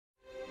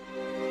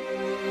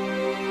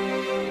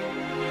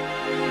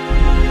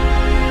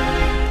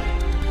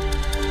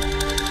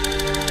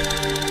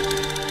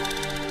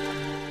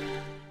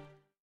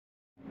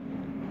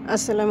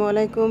আসসালামু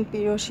আলাইকুম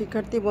প্রিয়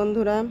শিক্ষার্থী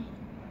বন্ধুরা,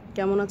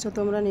 কেমন আছো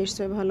তোমরা?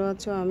 নিশ্চয়ই ভালো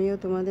আছো। আমিও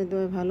তোমাদের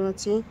দোয়ায় ভালো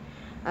আছি।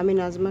 আমি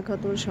নাজমা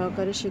খাতুন,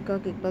 সহকারী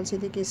শিক্ষক, Iqbal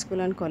Siddiqui school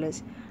and college.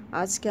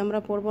 আজকে আমরা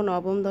পড়ব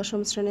নবম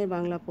দশম শ্রেণীর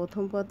বাংলা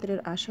প্রথম পত্রের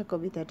আশা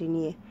কবিতাটি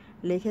নিয়ে।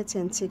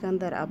 লিখেছেন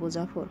সিকান্দার আবু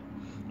জাফর।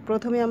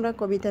 প্রথমে আমরা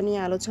কবিতা নিয়ে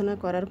আলোচনা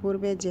করার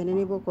পূর্বে জেনে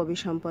নিব কবি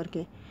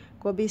সম্পর্কে।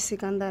 কবি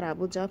সিকান্দার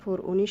আবু জাফর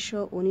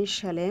 1919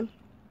 সালে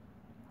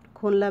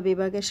খুলনা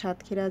বিভাগের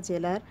সাতক্ষীরা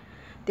জেলার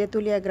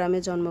তেঁতুলিয়া গ্রামে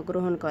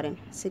জন্মগ্রহণ করেন।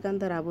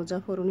 সিকান্দার আবু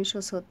জাফর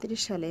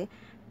 1936 সালে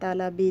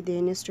তালাবিদ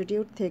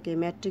ইনস্টিটিউট থেকে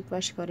ম্যাট্রিক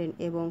পাশ করেন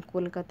এবং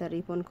কলকাতার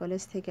রিপন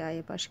কলেজ থেকে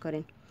আইএ পাশ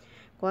করেন।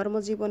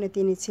 কর্মজীবনে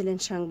তিনি ছিলেন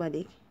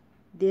সাংবাদিক।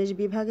 দেশ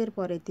বিভাগের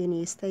পরে তিনি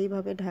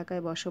স্থায়ীভাবে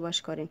ঢাকায় বসবাস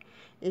করেন।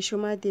 এ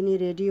সময় তিনি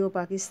রেডিও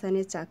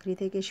পাকিস্তানের চাকরি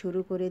থেকে শুরু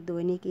করে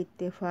দৈনিক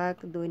ইত্তেফাক,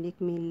 দৈনিক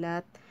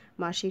মিল্লাত,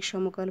 মাসিক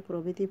সমকাল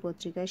প্রভৃতি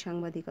পত্রিকায়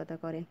সাংবাদিকতা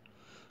করেন।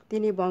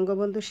 তিনি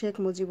বঙ্গবন্ধু শেখ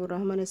মুজিবুর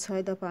রহমানের 6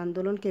 দফা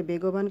আন্দোলনকে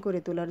বেগবান করে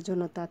তোলার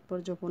জন্য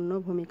তাৎপর্যপূর্ণ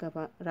ভূমিকা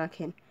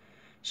রাখেন।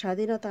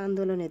 স্বাধীনতা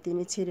আন্দোলনে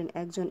তিনি ছিলেন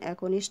একজন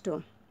একনিষ্ঠ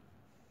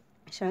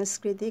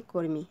সাংস্কৃতিক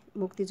কর্মী।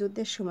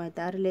 মুক্তিযুদ্ধের সময়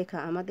তার লেখা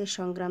আমাদের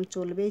সংগ্রাম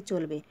চলবেই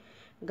চলবে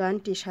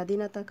গানটি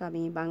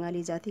স্বাধীনতাকামী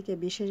বাঙালি জাতিকে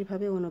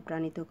বিশেষভাবে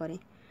অনুপ্রাণিত করে।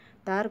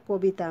 তার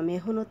কবিতা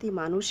মেহনতি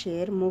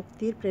মানুষের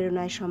মুক্তির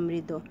প্রেরণায়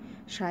সমৃদ্ধ।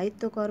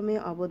 সাহিত্যকর্মে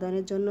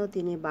অবদানের জন্য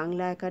তিনি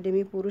বাংলা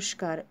একাডেমি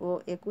পুরস্কার ও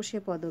 21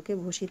 পদকে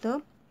ভূষিত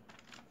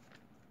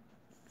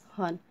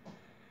হন।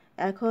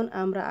 এখন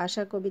আমরা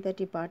আশা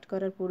কবিতাটি পাঠ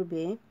করার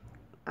পূর্বে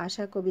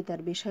আশা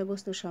কবিতার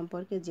বিষয়বস্তু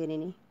সম্পর্কে জেনে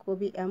নিই।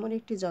 কবি এমন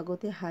একটি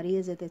জগতে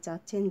হারিয়ে যেতে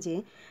চাচ্ছেন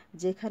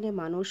যেখানে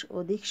মানুষ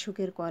অধিক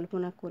সুখের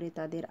কল্পনা করে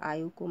তাদের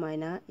আয়ু কমায়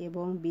না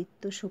এবং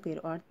বিত্ত সুখের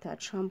অর্থাৎ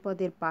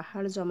সম্পদের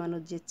পাহাড়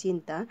জমানোর যে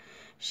চিন্তা,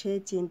 সেই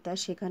চিন্তা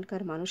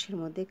সেখানকার মানুষের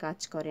মধ্যে কাজ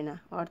করে না।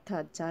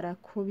 অর্থাৎ যারা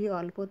খুবই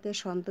অল্পতে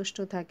সন্তুষ্ট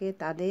থাকে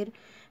তাদের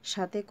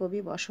সাথে কবি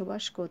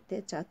বসবাস করতে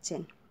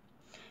চাচ্ছেন।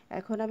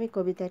 এখন আমি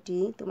কবিতাটি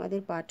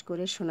তোমাদের পাঠ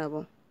করে শোনাব।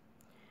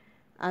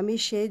 আমি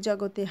সেই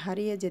জগতে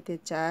হারিয়ে যেতে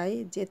চাই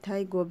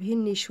যেথায় গভীর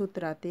নিশুত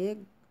রাতে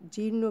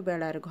জীর্ণ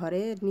বেড়ার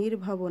ঘরে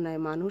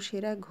নির্ভাবনায়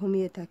মানুষেরা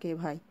ঘুমিয়ে থাকে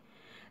ভাই।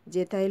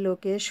 যেথায়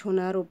লোকে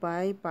সোনার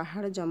উপায়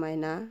পাহাড় জমায়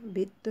না,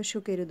 বিত্ত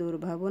সুখের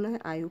দুর্ভাবনায়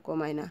আয়ু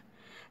কমায় না।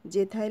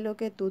 যেথায়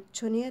লোকে তুচ্ছ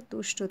নিয়ে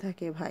তুষ্ট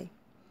থাকে ভাই।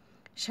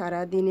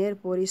 সারা দিনের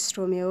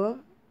পরিশ্রমেও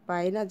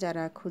পায় না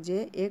যারা খুঁজে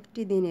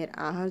একটি দিনের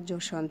আহার্য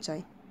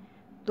সঞ্চয়।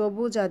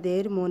 তবু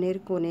যাদের মনের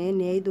কোণে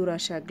নেই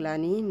দুরাশা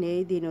গ্লানি,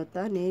 নেই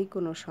দীনতা, নেই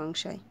কোনো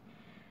সংশয়।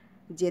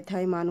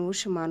 যেথায় মানুষ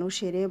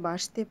মানুষেরে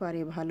বাসতে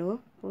পারে ভালো,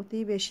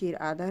 প্রতিবেশীর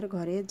আধার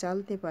ঘরে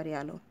জ্বালতে পারে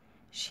আলো।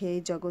 সেই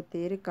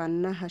জগতের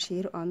কান্না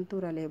হাসির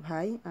অন্তরালে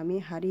ভাই আমি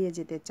হারিয়ে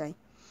যেতে চাই।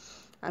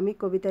 আমি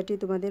কবিতাটি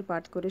তোমাদের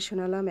পাঠ করে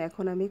শোনালাম।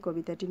 এখন আমি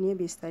কবিতাটি নিয়ে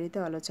বিস্তারিত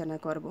আলোচনা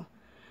করব।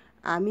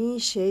 আমি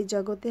সেই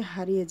জগতে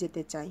হারিয়ে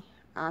যেতে চাই।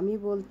 আমি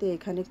বলতে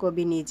এখানে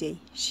কবি নিজেই।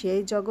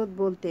 সেই জগৎ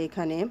বলতে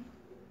এখানে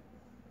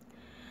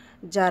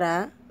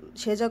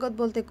সে জগৎ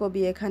বলতে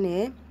কবি এখানে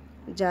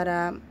যারা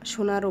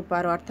সোনার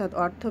উপার অর্থাৎ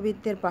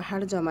অর্থবিত্তের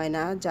পাহাড় জমায়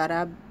না, যারা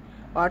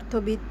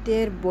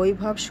অর্থবিত্তের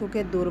বৈভব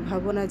সুখের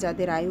দুর্ভাবনা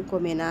যাদের আয়ু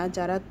কমে না,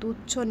 যারা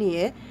তুচ্ছ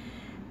নিয়ে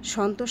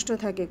সন্তুষ্ট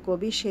থাকে,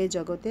 কবি সেই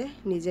জগতে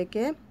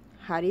নিজেকে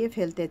হারিয়ে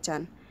ফেলতে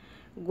চান।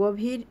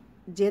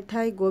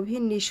 যেথায়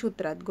গভীর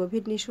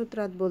নিশুত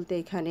রাত বলতে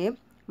এখানে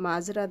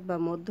মাঝরাত বা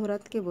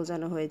মধ্যরাতকে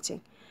বোঝানো হয়েছে।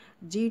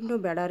 জীর্ণ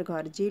বেড়ার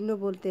ঘর, জীর্ণ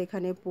বলতে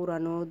এখানে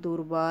পুরানো,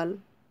 দুর্বল,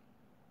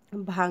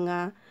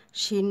 ভাঙা,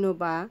 শীর্ণ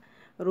বা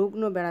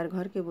রুগ্ন বেড়ার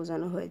ঘরকে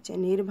বোঝানো হয়েছে।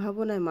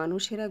 নির্ভাবনায়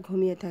মানুষেরা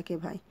ঘুমিয়ে থাকে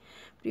ভাই।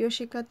 প্রিয়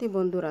শিক্ষার্থী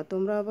বন্ধুরা,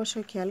 তোমরা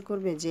অবশ্যই খেয়াল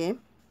করবে যে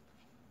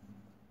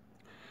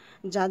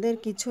যাদের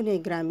কিছু নেই,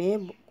 গ্রামে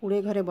কুড়ে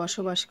ঘরে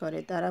বসবাস করে,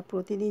 তারা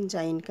প্রতিদিন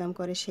যা ইনকাম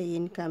করে সেই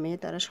ইনকামে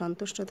তারা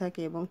সন্তুষ্ট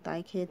থাকে এবং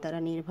তাই খেয়ে তারা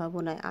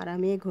নির্ভাবনায়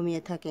আরামে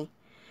ঘুমিয়ে থাকে।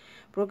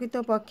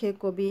 প্রকৃতপক্ষে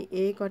কবি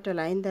এই কটা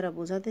লাইন দ্বারা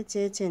বোঝাতে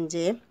চেয়েছেন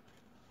যে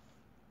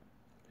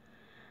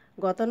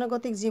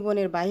গতানুগতিক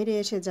জীবনের বাইরে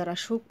এসে যারা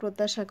সুখ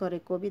প্রত্যাশা করে,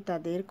 কবি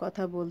তাদের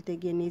কথা বলতে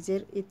গিয়ে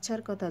নিজের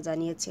ইচ্ছার কথা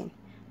জানিয়েছেন।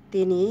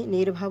 তিনি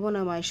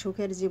নির্ভাবনাময়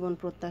সুখের জীবন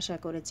প্রত্যাশা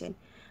করেছেন।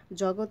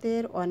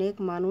 জগতের অনেক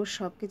মানুষ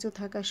সব কিছু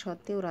থাকা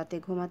সত্ত্বেও রাতে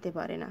ঘুমাতে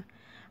পারে না।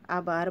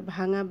 আবার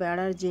ভাঙা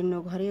বেড়ার জীর্ণ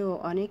ঘরেও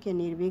অনেকে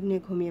নির্বিঘ্নে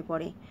ঘুমিয়ে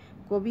পড়ে।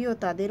 কবিও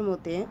তাদের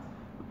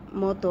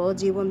মতো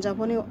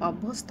জীবনযাপনে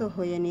অভ্যস্ত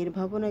হয়ে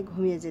নির্ভাবনায়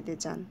ঘুমিয়ে যেতে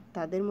চান,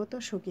 তাদের মতো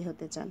সুখী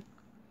হতে চান।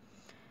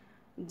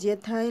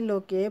 যেথায়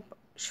লোকে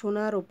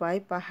সোনার উপায়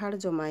পাহাড়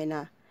জমায়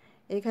না,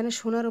 এখানে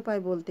সোনার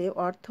উপায় বলতে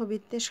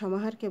অর্থবিত্তের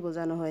সমাহারকে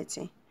বোঝানো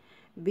হয়েছে।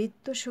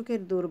 বিত্ত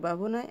সুখের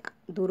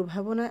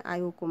দুর্ভাবনায়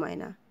আয়ু কমায়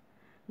না।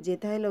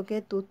 যেথায় লোকে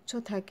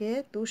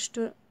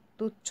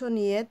তুচ্ছ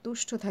নিয়ে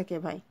তুষ্ট থাকে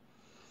ভাই।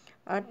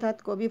 অর্থাৎ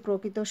কবি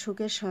প্রকৃত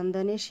সুখের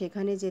সন্ধানে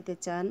সেখানে যেতে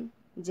চান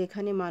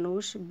যেখানে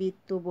মানুষ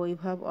বিত্ত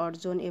বৈভব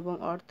অর্জন এবং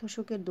অর্থ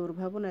সুখের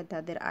দুর্ভাবনায়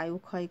তাদের আয়ু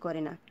ক্ষয়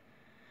করে না।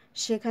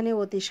 সেখানে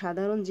অতি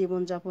সাধারণ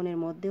জীবনযাপনের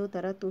মধ্যেও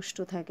তারা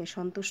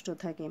সন্তুষ্ট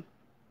থাকে।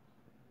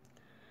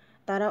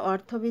 তারা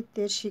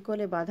অর্থবিত্তের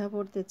শিকলে বাধা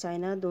পড়তে চায়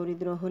না,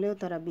 দরিদ্র হলেও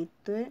তারা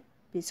বিত্তের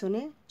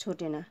পিছনে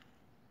ছোটে না।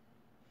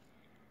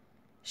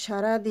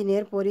 সারা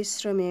দিনের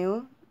পরিশ্রমেও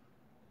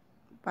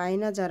পায়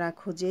না যারা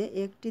খুঁজে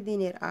একটি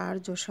দিনের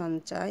আর্য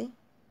সঞ্চয়,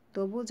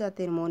 তবু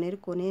জাতের মনের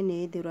কোণে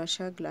নেই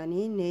দুরাশা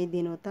গ্লানি, নেই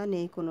দীনতা,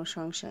 নেই কোনো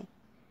সংশয়।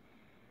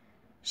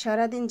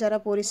 সারাদিন যারা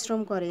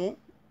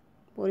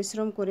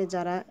পরিশ্রম করে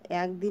যারা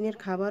একদিনের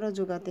খাবারও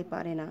জোগাতে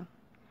পারে না,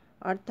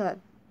 অর্থাৎ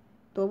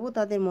তবু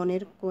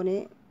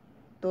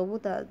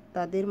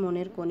তাদের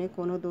মনের কোণে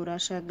কোনো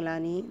দুরাশা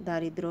গ্লানি,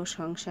 দারিদ্র্য,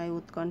 সংশয়,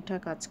 উৎকণ্ঠা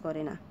কাজ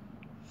করে না।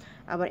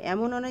 আবার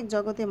এমন অনেক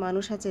জগতে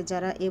মানুষ আছে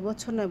যারা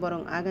এবছর নয়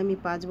বরং আগামী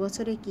 5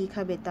 বছরে কী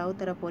খাবে তাও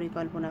তারা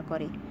পরিকল্পনা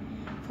করে।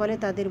 ফলে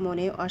তাদের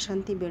মনে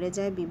অশান্তি বেড়ে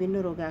যায়, বিভিন্ন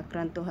রোগে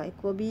আক্রান্ত হয়।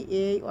 কবি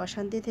এই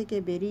অশান্তি থেকে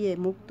বেরিয়ে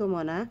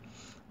মুক্তমনা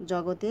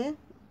জগতে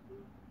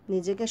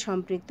নিজেকে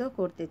সম্পৃক্ত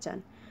করতে চান।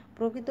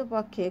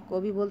 প্রকৃতপক্ষে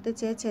কবি বলতে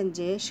চেয়েছেন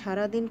যে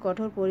সারাদিন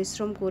কঠোর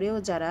পরিশ্রম করেও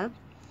যারা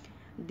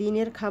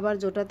দিনের খাবার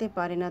জোটাতে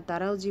পারে না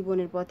তারাও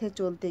জীবনের পথে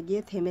চলতে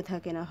গিয়ে থেমে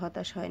থাকে না,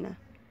 হতাশ হয় না।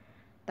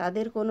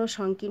 তাদের কোনো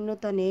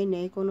সংকীর্ণতা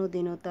নেই কোনো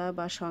দীনতা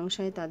বা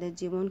সংশয়, তাদের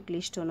জীবন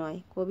ক্লিষ্ট নয়।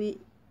 কবি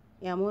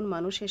এমন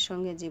মানুষের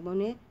সঙ্গে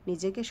জীবনে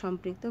নিজেকে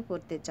সম্পৃক্ত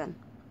করতে চান।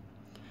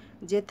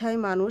 যেথায়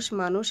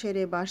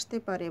মানুষেরে বাসতে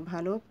পারে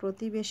ভালো,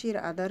 প্রতিবেশীর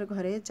আদার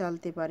ঘরে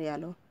জ্বালতে পারে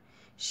আলো।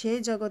 সেই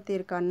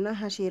জগতের কান্না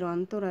হাসির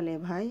অন্তরালে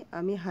ভাই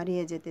আমি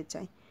হারিয়ে যেতে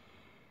চাই।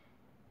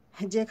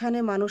 যেখানে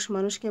মানুষ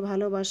মানুষকে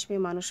ভালোবাসবে,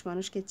 মানুষ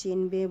মানুষকে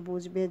চিনবে,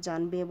 বুঝবে,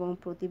 জানবে এবং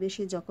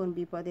প্রতিবেশী যখন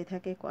বিপদে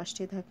থাকে,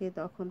 কষ্টে থাকে,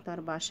 তখন তার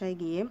বাসায়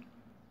গিয়ে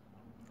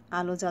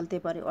আলো জ্বালতে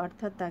পারে,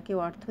 অর্থাৎ তাকে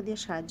অর্থ দিয়ে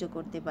সাহায্য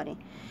করতে পারে।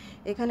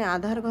 এখানে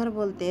আধার ঘর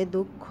বলতে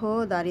দুঃখ,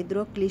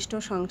 দারিদ্র্য, ক্লিষ্ট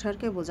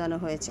সংসারকে বোঝানো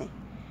হয়েছে।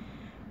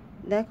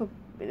 দেখো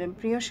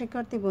প্রিয়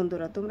শিক্ষার্থী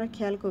বন্ধুরা, তোমরা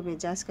খেয়াল করবে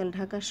যে আজকাল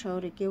ঢাকা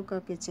শহরে কেউ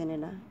কাউকে চেনে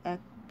না।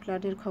 এক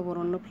ফ্ল্যাটের খবর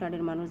অন্য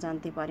ফ্ল্যাটের মানুষ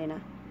জানতে পারে না।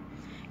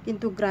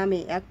 কিন্তু গ্রামে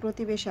এক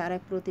প্রতিবেশী আর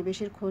এক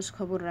প্রতিবেশীর খোঁজ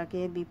খবর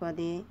রাখে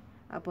বিপদে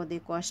আপদে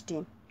কষ্টে,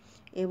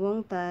 এবং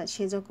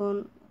সে যখন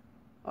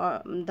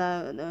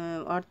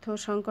অর্থ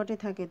সংকটে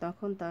থাকে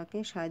তখন তাকে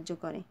সাহায্য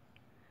করে।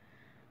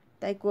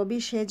 তাই কবি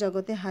সে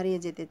জগতে হারিয়ে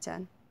যেতে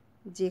চান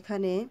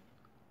যেখানে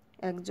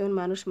একজন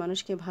মানুষ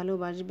মানুষকে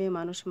ভালোবাসবে,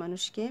 মানুষ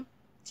মানুষকে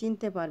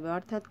চিনতে পারবে,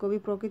 অর্থাৎ কবি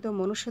প্রকৃত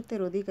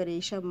মনুষ্যত্বের অধিকারী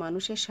এইসব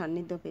মানুষের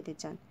সান্নিধ্য পেতে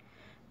চান।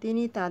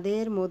 তিনি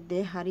তাদের মধ্যে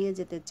হারিয়ে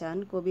যেতে চান।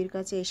 কবির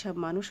কাছে এইসব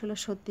মানুষ হলো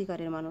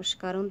সত্যিকারের মানুষ,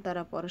 কারণ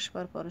তারা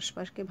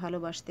পরস্পরকে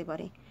ভালোবাসতে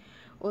পারে।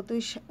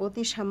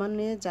 অতি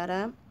সামান্যে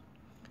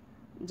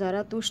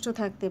যারা তুষ্ট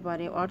থাকতে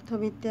পারে,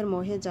 অর্থবিত্তের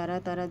মোহে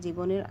তারা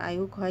জীবনের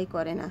আয়ু ক্ষয়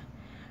করে না।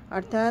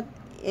 অর্থাৎ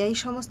এই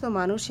সমস্ত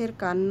মানুষের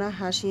কান্না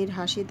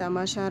হাসি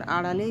তামাশার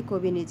আড়ালেই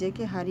কবি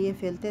নিজেকে হারিয়ে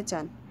ফেলতে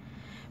চান।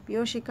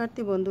 প্রিয়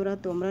শিক্ষার্থী বন্ধুরা,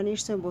 তোমরা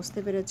নিশ্চয় বুঝতে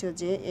পেরেছ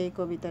যে এই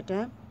কবিতাটা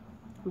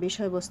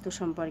বিষয়বস্তু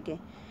সম্পর্কে।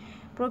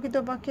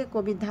 প্রকৃতপক্ষে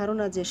কবির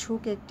ধারণা যে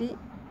সুখ একটি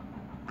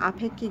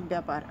আপেক্ষিক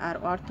ব্যাপার, আর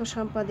অর্থ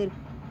সম্পদের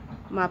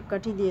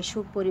মাপকাঠি দিয়ে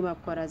সুখ পরিমাপ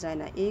করা যায়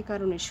না। এই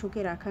কারণে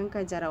সুখের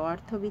আকাঙ্ক্ষায় যারা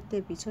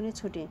অর্থবিত্তের পিছনে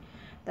ছোটে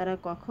তারা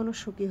কখনো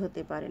সুখী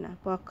হতে পারে না।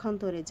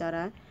 পক্ষান্তরে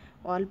যারা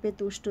অল্পে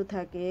তুষ্ট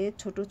থাকে,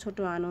 ছোট ছোট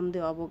আনন্দে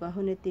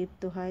অবগাহনে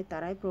তৃপ্ত হয়,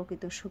 তারাই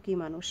প্রকৃত সুখী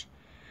মানুষ।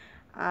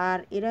 আর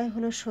এরাই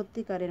হলো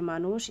সত্যিকারের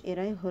মানুষ,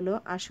 এরাই হলো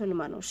আসল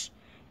মানুষ।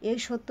 এই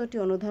সত্যটি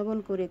অনুধাবন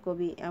করে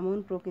কবি এমন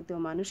প্রকৃত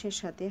মানুষের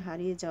সাথে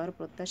হারিয়ে যাওয়ার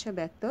প্রত্যাশা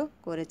ব্যক্ত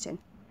করেছেন।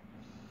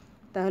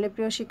 তাহলে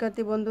প্রিয়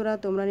শিক্ষার্থী বন্ধুরা,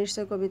 তোমরা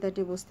নিশ্চয়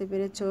কবিতাটি বুঝতে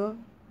পেরেছ।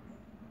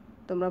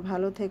 তোমরা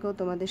ভালো থেকো,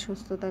 তোমাদের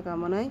সুস্থতা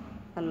কামনায়।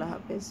 আল্লাহ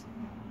হাফেজ।